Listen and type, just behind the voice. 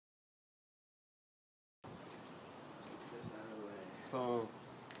so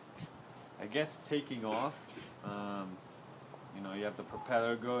I guess taking off, you know, you have the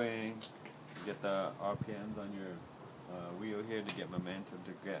propeller going, you get the RPMs on your wheel here to get momentum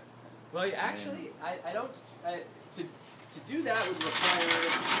to get. Well, actually, I don't. To do that would require,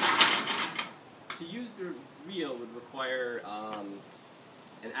 to use the wheel would require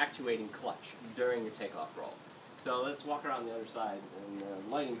an actuating clutch during your takeoff roll. So let's walk around the other side, and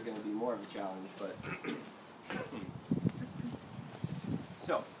lighting's going to be more of a challenge, but.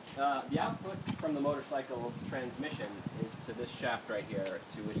 So, the output from the motorcycle transmission is to this shaft right here,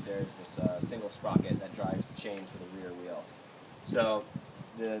 to which there's this single sprocket that drives the chain for the rear wheel. So,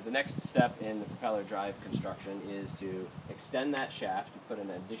 the next step in the propeller drive construction is to extend that shaft. You put an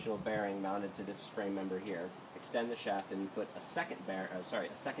additional bearing mounted to this frame member here. Extend the shaft, and you put a second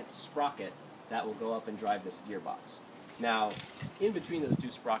sprocket that will go up and drive this gearbox. Now, in between those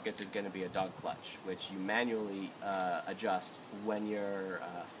two sprockets is going to be a dog clutch, which you manually adjust when you're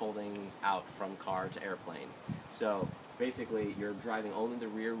folding out from car to airplane. So basically, you're driving only the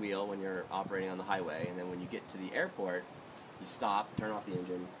rear wheel when you're operating on the highway, and then when you get to the airport, you stop, turn off the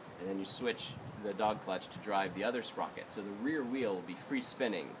engine, and then you switch the dog clutch to drive the other sprocket. So the rear wheel will be free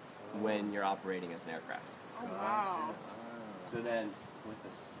spinning when you're operating as an aircraft. Oh, wow. So then, with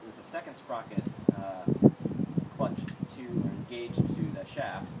the second sprocket clutched to or engaged to the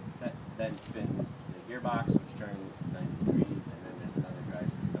shaft, that then spins the gearbox, which turns 90 degrees, and then there's another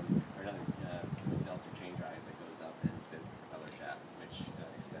drive system, or another delta chain drive that goes up and spins the propeller shaft, which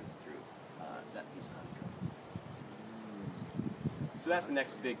extends through that piece of honeycomb. So that's the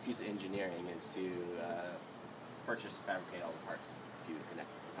next big piece of engineering, is to purchase and fabricate all the parts to connect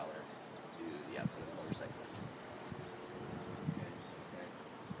the propeller to the output of the motorcycle engine. Okay.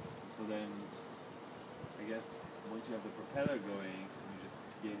 So then, I guess once you have the propeller going, you just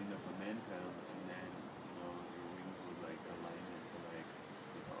gain enough momentum, and then you know your wings would like align it to like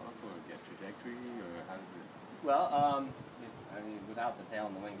take off or get trajectory, or how does it? Well, I mean, without the tail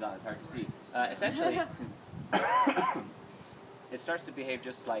and the wings on, it's hard to see. Essentially, it starts to behave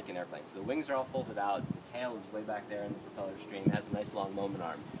just like an airplane. So the wings are all folded out, the tail is way back there in the propeller stream, it has a nice long moment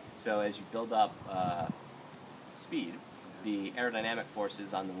arm. So as you build up speed, the aerodynamic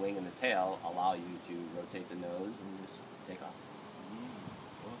forces on the wing and the tail allow you to rotate the nose and just take off.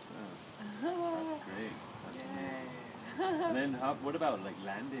 Awesome. That's great. That's amazing. And then what about like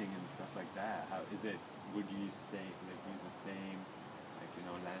landing and stuff like that? How is it? Would you say use the same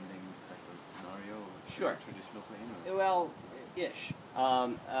landing type of scenario? Sure. Traditional plane? Or? Well, ish.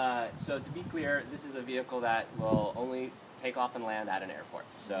 So to be clear, this is a vehicle that will only take off and land at an airport.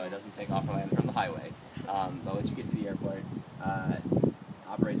 So it doesn't take off and land from the highway. But once you get to the airport, it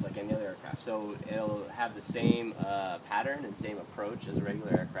operates like any other aircraft. So it'll have the same pattern and same approach as a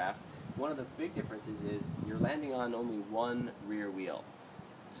regular aircraft. One of the big differences is you're landing on only one rear wheel.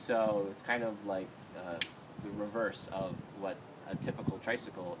 So it's kind of like the reverse of what a typical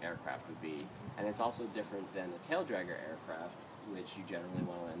tricycle aircraft would be. And it's also different than a tail dragger aircraft, which you generally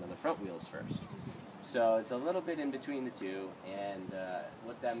want to land on the front wheels first. So it's a little bit in between the two, and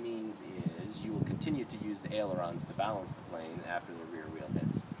what that means is you will continue to use the ailerons to balance the plane after the rear wheel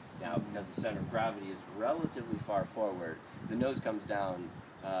hits. Now, because the center of gravity is relatively far forward, the nose comes down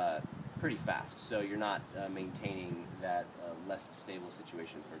pretty fast, so you're not maintaining that less stable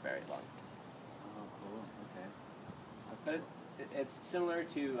situation for very long. Oh, cool. Okay. But it's similar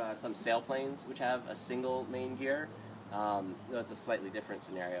to some sailplanes, which have a single main gear. That's a slightly different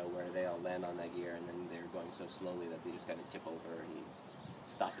scenario where they all land on that gear and then they're going so slowly that they just kind of tip over and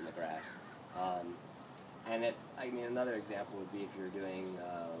stop in the grass. And another example would be if you're doing,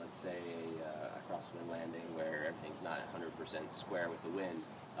 let's say, a crosswind landing where everything's not 100% square with the wind.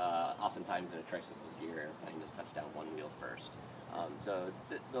 Oftentimes in a tricycle gear, airplane to touch down one wheel first. So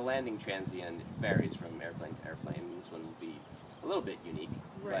the landing transient varies from airplane to airplane. This one will be a little bit unique,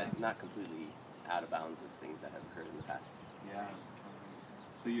 but not completely out of bounds of things that have occurred in the past. Yeah.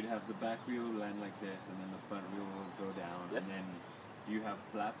 So you'd have the back wheel land like this, and then the front wheel will go down. Yes. And then do you have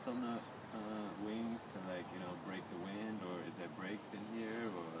flaps on the wings to break the wind, or is there brakes in here,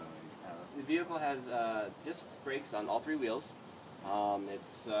 or? The vehicle has disc brakes on all three wheels.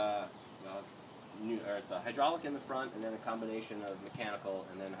 It's a hydraulic in the front, and then a combination of mechanical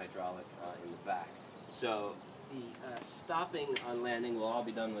and then hydraulic in the back. So the stopping on landing will all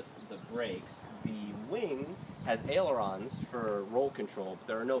be done with the brakes. The wing has ailerons for roll control, but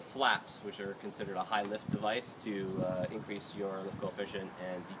there are no flaps, which are considered a high lift device to increase your lift coefficient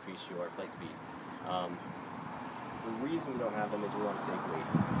and decrease your flight speed. The reason we don't have them is we want to save weight,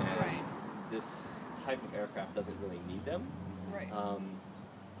 and this type of aircraft doesn't really need them. Right.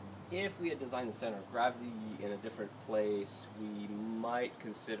 if we had designed the center of gravity in a different place, we might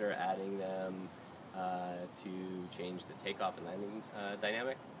consider adding them to change the takeoff and landing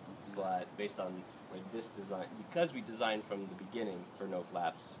dynamic. But based on like this design, because we designed from the beginning for no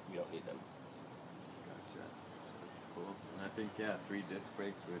flaps, we don't need them. Gotcha. That's cool. And I think, yeah, 3 disc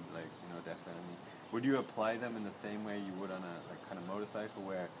brakes would, like, you know, definitely. Would you apply them in the same way you would on a like kind of motorcycle,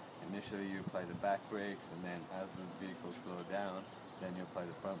 where initially you apply the back brakes, and then as the vehicle slows down, then you apply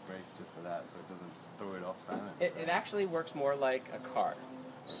the front brakes just for that, so it doesn't throw it off balance? It actually works more like a car.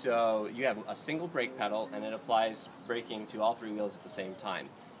 So you have a single brake pedal, and it applies braking to all 3 wheels at the same time.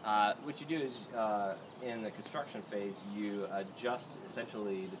 What you do is, in the construction phase, you adjust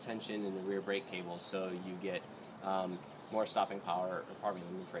essentially the tension in the rear brake cable, so you get more stopping power, or pardon me,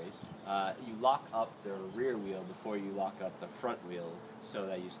 let me rephrase. You lock up the rear wheel before you lock up the front wheel, so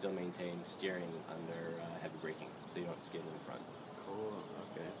that you still maintain steering under heavy braking, so you don't skid in the front. Cool,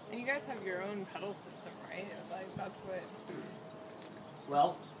 okay. And you guys have your own pedal system, right? Like, that's what...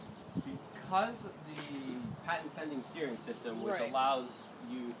 Well, because the patent pending steering system, which Right. allows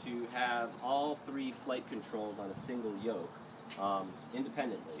you to have all 3 flight controls on a single yoke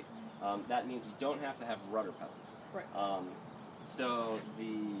independently, that means you don't have to have rudder pedals. Right. So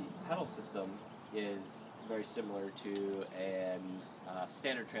the pedal system is very similar to a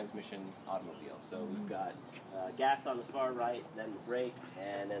standard transmission automobile. So we've got gas on the far right, then the brake,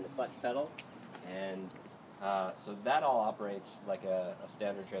 and then the clutch pedal. And so that all operates like a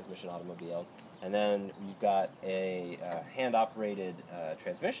standard transmission automobile. And then we've got a hand-operated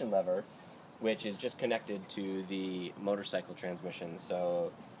transmission lever, which is just connected to the motorcycle transmission.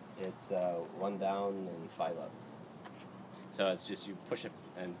 So it's 1 down and 5 up. So it's just you push it,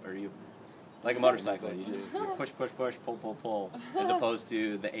 or you, like a motorcycle, you just you push, push, push, pull, pull, pull, as opposed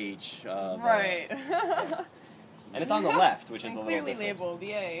to the H. Right. And it's on the left, which is And a little clearly different. labeled,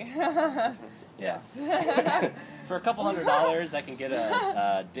 yay. Yeah. For a couple $100, I can get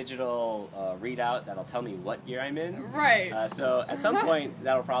a digital readout that'll tell me what gear I'm in. Right. So at some point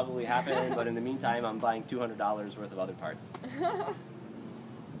that'll probably happen, but in the meantime I'm buying $200 worth of other parts.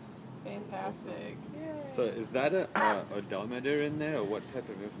 Fantastic. Yay. So is that a odometer in there, or what type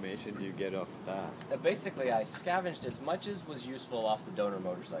of information do you get off that? Basically, I scavenged as much as was useful off the donor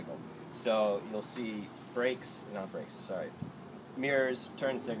motorcycle. So you'll see mirrors,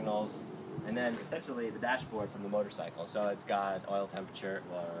 turn signals, and then essentially the dashboard from the motorcycle. So it's got oil temperature,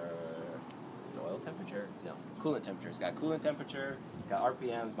 or is it oil temperature? No, coolant temperature. It's got coolant temperature, got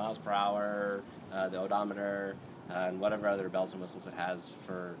RPMs, miles per hour, the odometer, and whatever other bells and whistles it has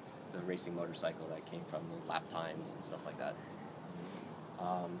for the racing motorcycle that came from the lap times and stuff like that.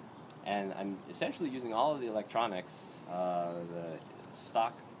 And I'm essentially using all of the electronics, the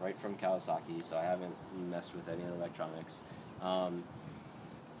stock right from Kawasaki, so I haven't messed with any of the electronics,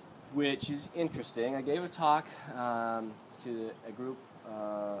 which is interesting. I gave a talk to a group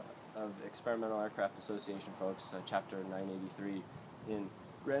of Experimental Aircraft Association folks, Chapter 983, in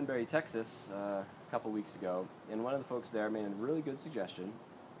Granbury, Texas, a couple weeks ago, and one of the folks there made a really good suggestion,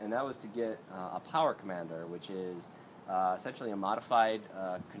 and that was to get a power commander, which is essentially a modified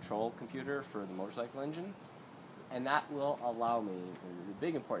control computer for the motorcycle engine, and that will allow me, and the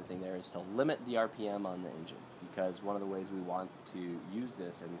big important thing there is to limit the RPM on the engine, because one of the ways we want to use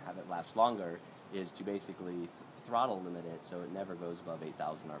this and have it last longer is to basically throttle limit it so it never goes above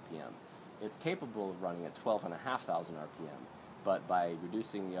 8,000 RPM. It's capable of running at 12,500 RPM, but by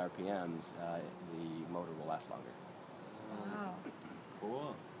reducing the RPMs, the motor will last longer. Wow.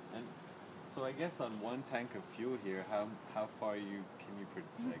 Cool. And so I guess on 1 tank of fuel here, how far can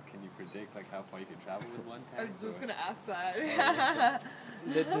you predict like how far you can travel with 1 I tank? was just or- going to ask that.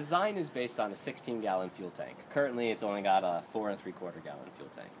 The design is based on a 16-gallon fuel tank. Currently, it's only got a 4 3/4-gallon fuel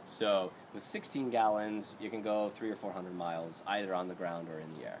tank. So with 16 gallons, you can go 300 or 400 miles either on the ground or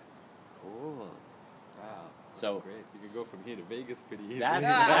in the air. Cool. Wow. That's So- great. So you can go from here to Vegas pretty easily.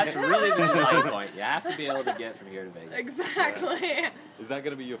 That's really the design point. You have to be able to get from here to Vegas. Exactly. Is that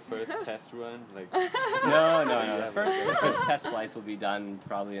going to be your first test run? Like, No. Yeah, The first test flights will be done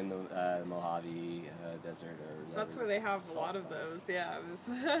probably in the Mojave Desert or. That's where they have a salt lot of flats. those, yeah. It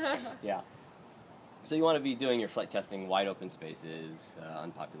was Yeah. So you want to be doing your flight testing wide open spaces,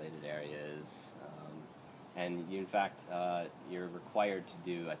 unpopulated areas, and you, in fact, you're required to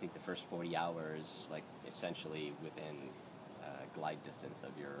do, I think, the first 40 hours, like essentially within glide distance of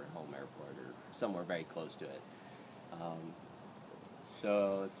your home airport or somewhere very close to it.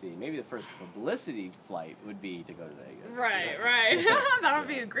 So let's see, maybe the first publicity flight would be to go to Vegas. Right. That would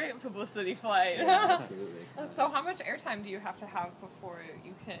be a great publicity flight. Yeah, absolutely. So how much airtime do you have to have before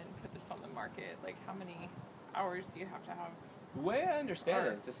you can put this on the market? Like, how many hours do you have to have The way I understand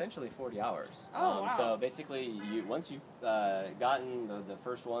Or- it, it's essentially 40 hours. Oh, wow. So basically, once you've gotten the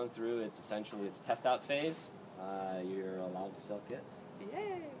first one through, it's essentially its test out phase. You're allowed to sell kits.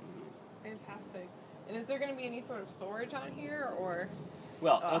 Yay! Fantastic. And is there going to be any sort of storage on here, or?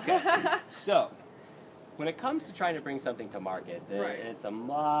 Well, okay. So, when it comes to trying to bring something to market, Right. it's a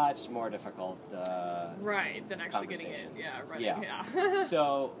much more difficult Right, than actually getting it. conversation. Yeah, right. Yeah.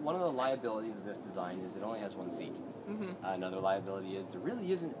 So, one of the liabilities of this design is it only has one seat. Mm-hmm. Another liability is there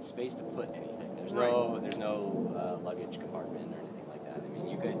really isn't space to put anything. There's no luggage compartment or anything like that. I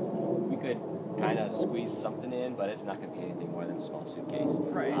mean, we could kind of squeeze something in, but it's not going to be anything more than a small suitcase.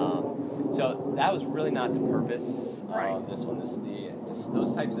 Right. So that was really not the purpose Right. of this one.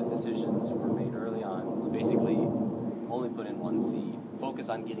 Those types of decisions were made early on. Basically, only put in one seat, focus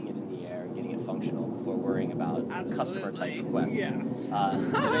on getting it in the air and getting it functional before worrying about customer type Absolutely. requests. Yeah.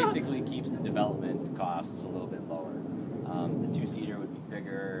 It basically keeps the development costs a little bit lower. The two-seater would be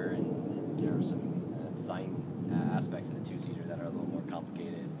bigger, and there are some design aspects of the two-seater that are a little more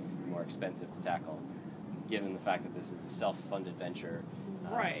complicated, more expensive to tackle. Given the fact that this is a self-funded venture,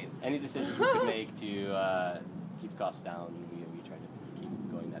 Right. any decisions we could make to keep costs down, we try to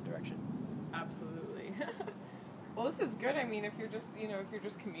keep going that direction. Absolutely. Well, this is good. I mean, if you're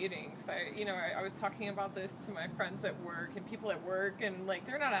just commuting. So, I was talking about this to my friends at work and people at work, and like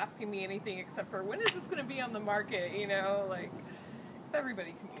they're not asking me anything except for when is this going to be on the market? Like, because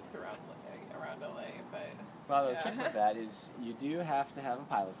everybody commutes around LA, but. Well, the Yeah. trick with that is you do have to have a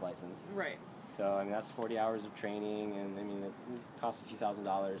pilot's license. Right. So, I mean, that's 40 hours of training, and I mean, it costs a few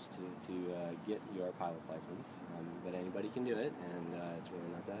 $1,000s to get your pilot's license. But anybody can do it, and it's really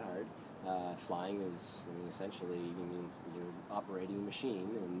not that hard. Flying is essentially means you're operating a machine,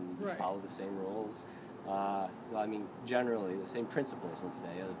 and you Right. follow the same rules. Well, I mean, generally the same principles, let's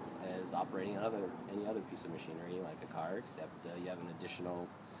say, as operating any other piece of machinery, like a car, except you have an additional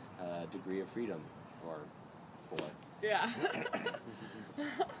degree of freedom, or 4. Yeah.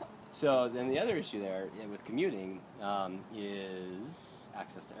 So then the other issue there with commuting is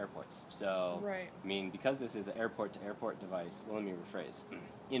access to airports. So, Right. I mean, because this is an airport-to-airport device, well, let me rephrase.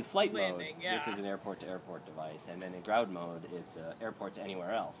 In flight Landing, mode, yeah. this is an airport-to-airport device, and then in ground mode, it's airport to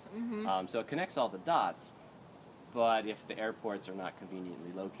anywhere else. Mm-hmm. So it connects all the dots, but if the airports are not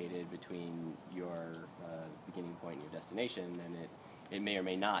conveniently located between your beginning point and your destination, then it may or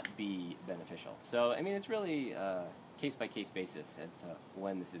may not be beneficial. So, I mean, it's really case-by-case basis as to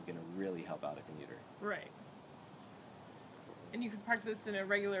when this is going to really help out a commuter. Right. And you can park this in a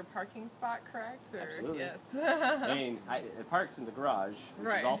regular parking spot, correct? Or, Absolutely. Yes. I mean, it parks in the garage, which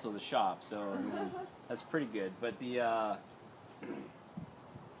Right. is also the shop, so I mean, that's pretty good. But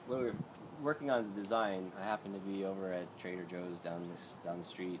when we were working on the design, I happened to be over at Trader Joe's down the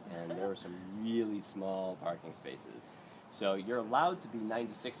street, and there were some really small parking spaces. So you're allowed to be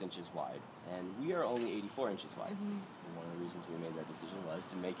 96 inches wide, and we are only 84 inches wide. Mm-hmm. And one of the reasons we made that decision was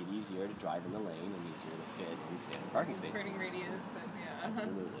to make it easier to drive in the lane and easier to fit in standard parking spaces. Turning radius and yeah.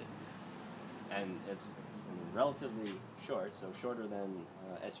 Absolutely. And it's relatively short, so shorter than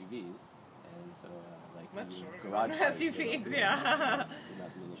SUVs, and so like Much your shorter garage than height SUVs, would yeah.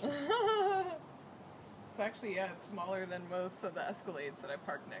 not be an issue. It's actually, it's smaller than most of the Escalades that I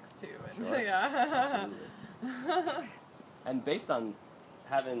park next to. And Sure. yeah. Absolutely. And based on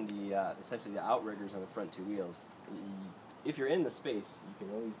having the essentially the outriggers on the front two wheels, if you're in the space, you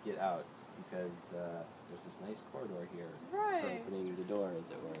can always get out because there's this nice corridor here for Right. opening the door, as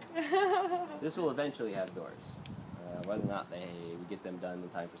it were. This will eventually have doors. Whether or not we get them done in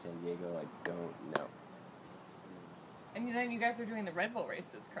time for San Diego, I don't know. And then you guys are doing the Red Bull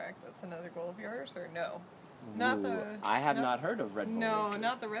races, correct? That's another goal of yours, or no? Not Ooh, the. I have no? not heard of Red Bull No, races.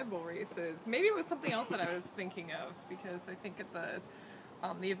 not the Red Bull races. Maybe it was something else that I was thinking of, because I think at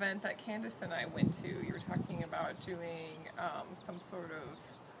the event that Candice and I went to, you were talking about doing some sort of,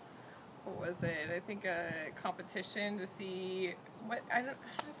 what was it? I think a competition to see what I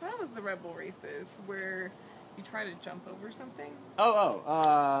thought it was the Red Bull races where you try to jump over something,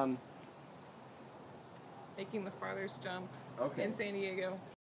 making the farthest jump Okay. in San Diego.